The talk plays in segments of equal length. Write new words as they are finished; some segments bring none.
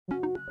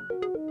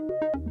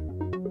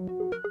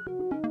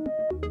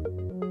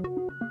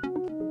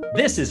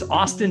This is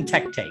Austin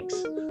Tech Takes,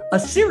 a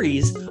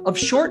series of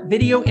short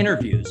video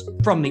interviews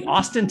from the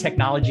Austin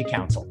Technology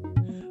Council.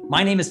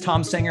 My name is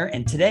Thom Singer,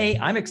 and today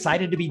I'm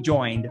excited to be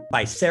joined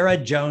by Sarah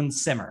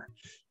Jones Simmer.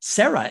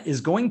 Sarah is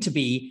going to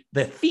be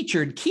the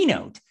featured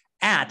keynote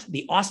at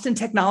the Austin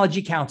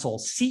Technology Council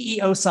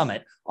CEO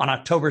Summit on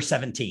October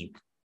 17th.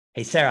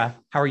 Hey, Sarah,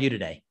 how are you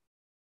today?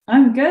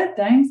 I'm good,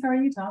 thanks. How are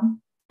you,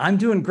 Thom? I'm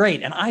doing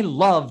great. And I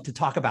love to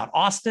talk about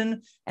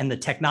Austin and the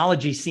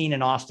technology scene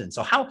in Austin.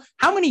 So how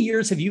many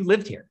years have you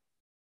lived here?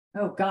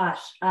 Oh gosh,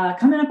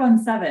 coming up on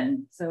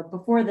 7. So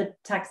before the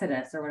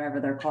Texodus or whatever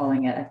they're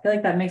calling it. I feel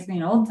like that makes me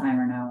an old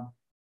timer now.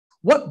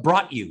 What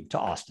brought you to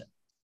Austin?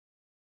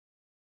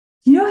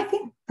 I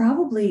think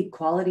probably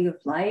quality of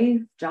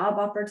life, job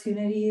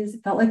opportunities.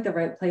 It felt like the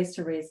right place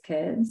to raise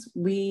kids.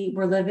 We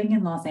were living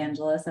in Los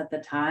Angeles at the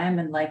time,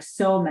 and like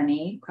so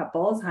many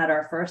couples, had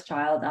our first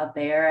child out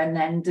there and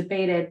then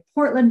debated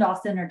Portland,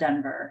 Austin, or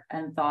Denver,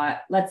 and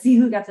thought, let's see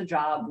who gets a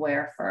job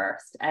where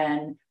first.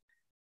 And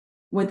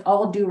with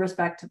all due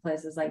respect to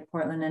places like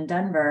Portland and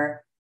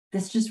Denver,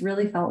 this just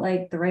really felt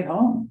like the right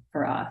home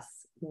for us.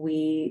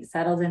 We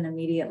settled in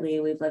immediately.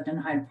 We've lived in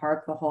Hyde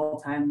Park the whole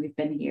time we've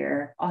been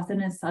here.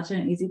 Austin is such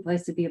an easy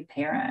place to be a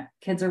parent.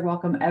 Kids are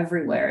welcome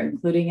everywhere,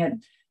 including at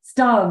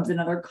Stubbs and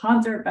other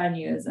concert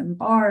venues and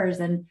bars.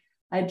 And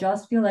I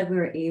just feel like we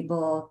were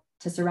able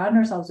to surround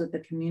ourselves with the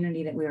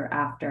community that we were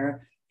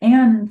after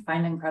and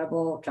find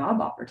incredible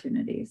job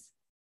opportunities.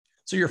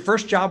 So your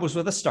first job was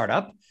with a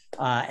startup,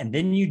 and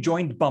then you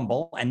joined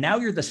Bumble, and now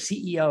you're the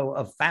CEO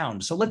of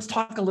Found. So let's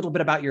talk a little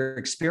bit about your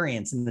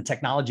experience in the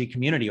technology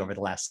community over the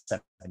last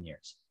 7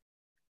 years.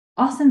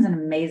 Austin's an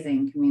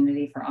amazing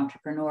community for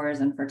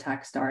entrepreneurs and for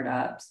tech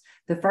startups.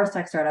 The first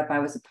tech startup I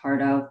was a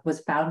part of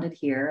was founded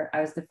here.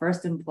 I was the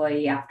first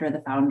employee after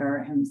the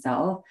founder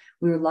himself.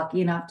 We were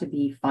lucky enough to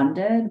be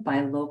funded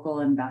by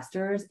local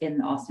investors in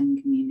the Austin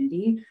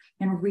community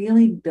and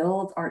really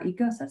build our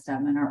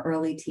ecosystem and our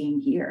early team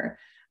here.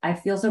 I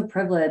feel so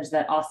privileged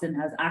that Austin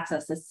has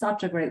access to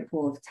such a great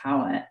pool of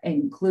talent,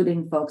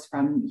 including folks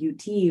from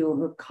UT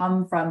who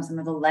come from some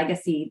of the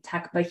legacy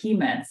tech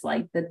behemoths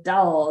like the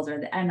Dells or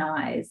the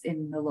NIs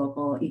in the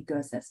local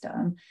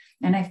ecosystem.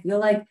 And I feel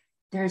like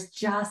there's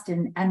just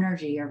an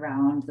energy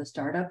around the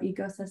startup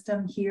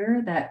ecosystem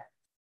here that,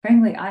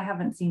 frankly, I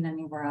haven't seen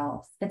anywhere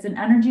else. It's an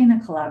energy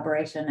and a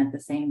collaboration at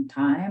the same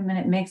time, and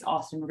it makes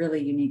Austin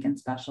really unique and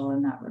special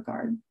in that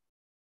regard.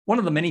 One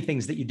of the many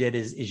things that you did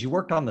is you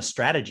worked on the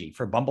strategy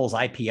for Bumble's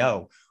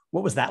IPO.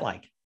 What was that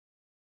like?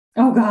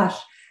 Oh, gosh.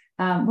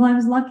 Well, I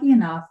was lucky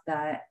enough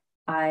that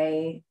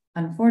I,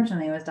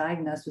 unfortunately, was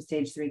diagnosed with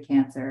stage 3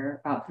 cancer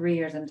about 3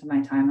 years into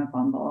my time at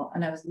Bumble.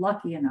 And I was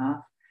lucky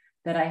enough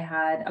that I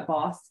had a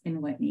boss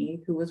in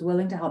Whitney who was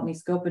willing to help me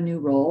scope a new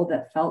role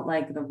that felt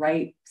like the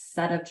right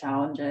set of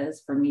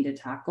challenges for me to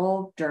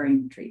tackle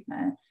during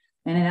treatment.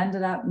 And it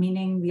ended up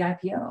meaning the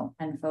IPO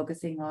and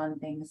focusing on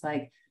things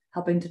like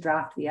helping to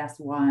draft the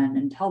S1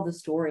 and tell the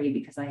story,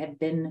 because I had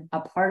been a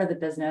part of the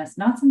business,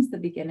 not since the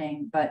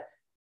beginning, but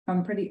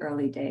from pretty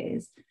early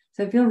days.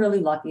 So I feel really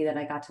lucky that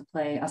I got to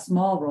play a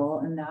small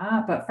role in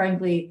that. But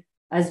frankly,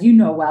 as you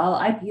know well,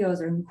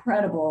 IPOs are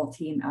incredible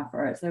team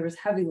efforts. There was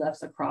heavy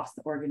lifts across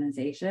the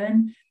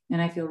organization.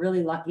 And I feel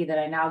really lucky that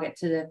I now get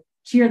to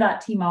cheer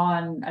that team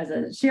on as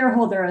a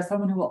shareholder, as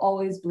someone who will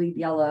always bleed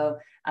yellow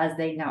as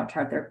they now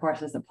chart their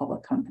course as a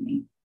public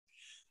company.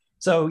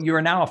 So you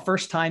are now a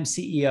first-time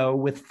CEO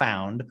with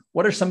Found.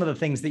 What are some of the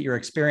things that you're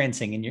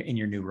experiencing in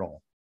your new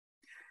role?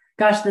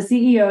 Gosh, the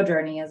CEO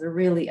journey is a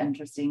really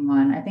interesting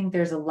one. I think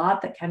there's a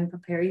lot that can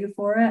prepare you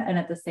for it. And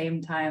at the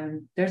same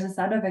time, there's a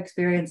set of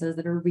experiences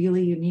that are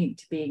really unique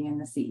to being in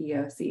the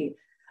CEO seat.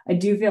 I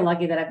do feel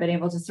lucky that I've been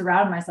able to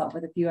surround myself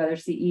with a few other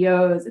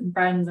CEOs and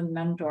friends and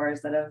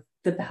mentors that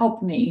have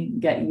helped me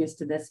get used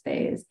to this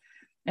phase.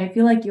 I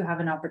feel like you have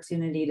an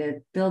opportunity to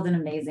build an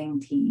amazing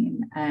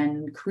team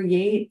and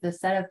create the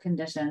set of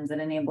conditions that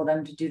enable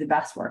them to do the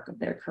best work of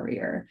their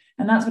career.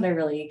 And that's what I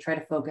really try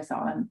to focus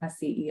on as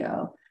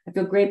CEO. I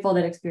feel grateful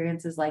that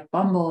experiences like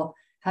Bumble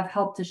have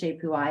helped to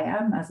shape who I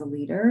am as a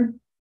leader.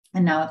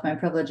 And now it's my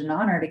privilege and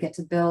honor to get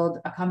to build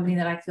a company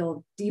that I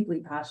feel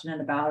deeply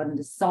passionate about and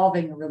is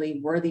solving a really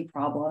worthy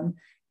problem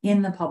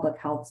in the public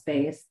health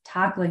space,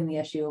 tackling the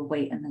issue of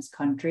weight in this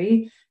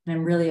country. And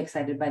I'm really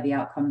excited by the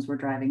outcomes we're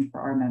driving for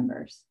our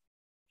members.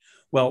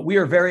 Well, we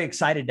are very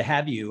excited to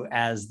have you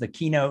as the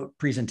keynote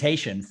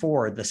presentation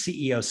for the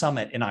CEO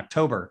Summit in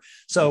October.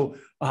 So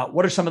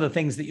what are some of the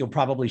things that you'll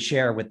probably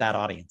share with that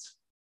audience?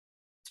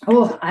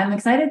 Oh, I'm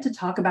excited to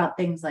talk about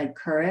things like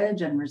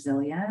courage and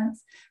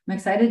resilience. I'm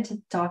excited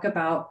to talk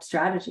about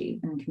strategy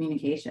and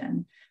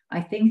communication. I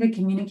think that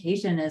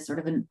communication is sort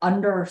of an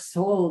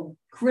undersold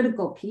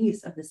critical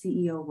piece of the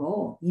CEO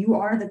role. You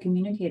are the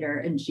communicator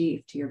in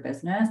chief to your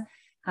business,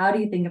 How do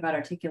you think about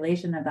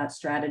articulation of that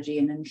strategy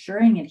and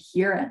ensuring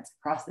adherence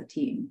across the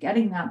team,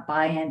 getting that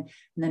buy-in, and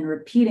then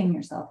repeating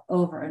yourself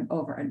over and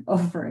over and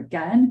over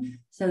again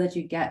so that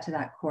you get to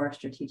that core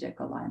strategic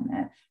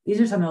alignment?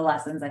 These are some of the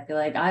lessons I feel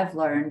like I've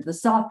learned, the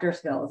softer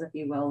skills, if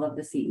you will, of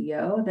the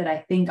CEO that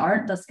I think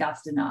aren't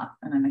discussed enough.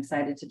 And I'm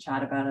excited to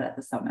chat about it at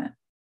the summit.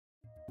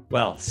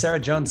 Well, Sarah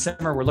Jones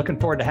Simmer, we're looking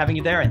forward to having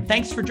you there. And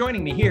thanks for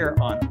joining me here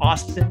on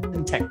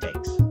Austin Tech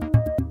Takes.